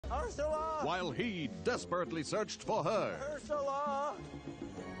Ursula! while he desperately searched for her. Ursula!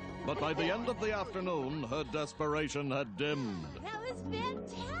 But by the end of the afternoon, her desperation had dimmed, That was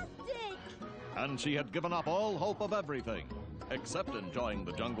fantastic! and she had given up all hope of everything, except enjoying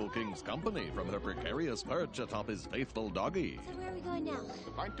the Jungle King's company from her precarious perch atop his faithful doggy. So where are we going now?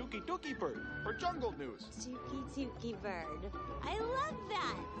 Find Tookie Tookie Bird for Jungle News. Tookie Bird. I love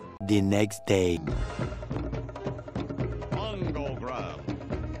that! The next day. Mongogram.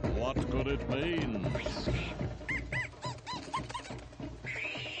 What could it mean?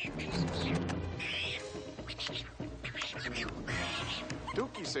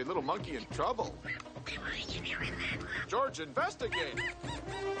 Dookie say little monkey in trouble. George, investigate.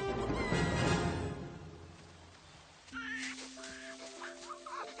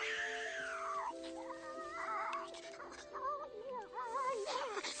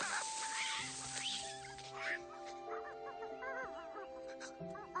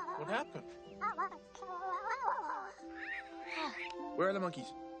 What happened? Where are the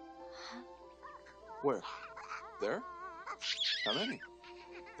monkeys? Where? There? How many?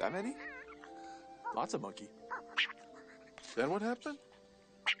 That many? Lots of monkey. Then what happened?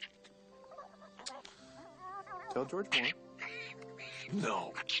 Tell George more.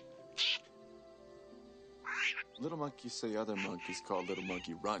 No. Little monkeys say other monkeys call little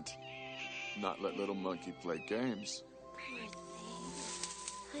monkey runt. Not let little monkey play games.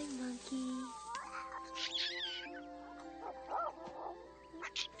 Hi, monkey.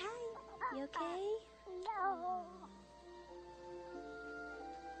 Hi, you okay? No.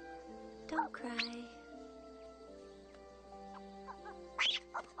 Don't cry.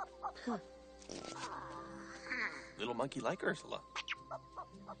 Little monkey like Ursula.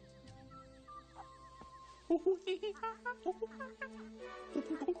 What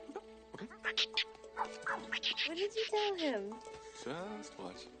did you tell him? Just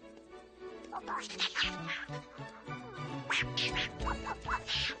watch.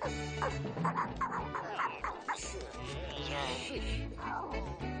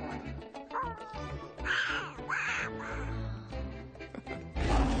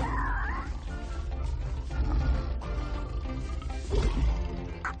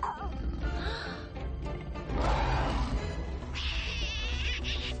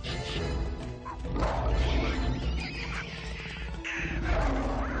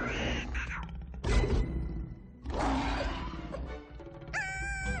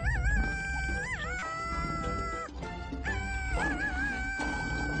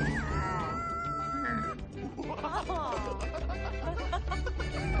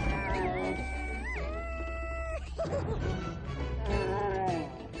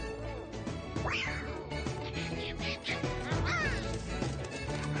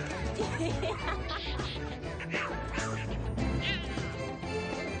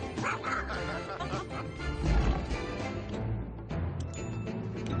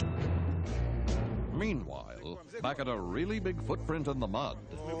 Meanwhile, back at a really big footprint in the mud.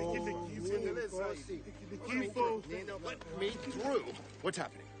 Let me through. What's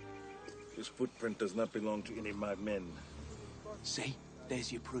happening? This footprint does not belong to any of my men. See?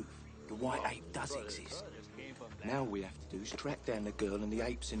 There's your proof. The white ape does exist. Now all we have to do is track down the girl and the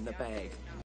apes in the bag.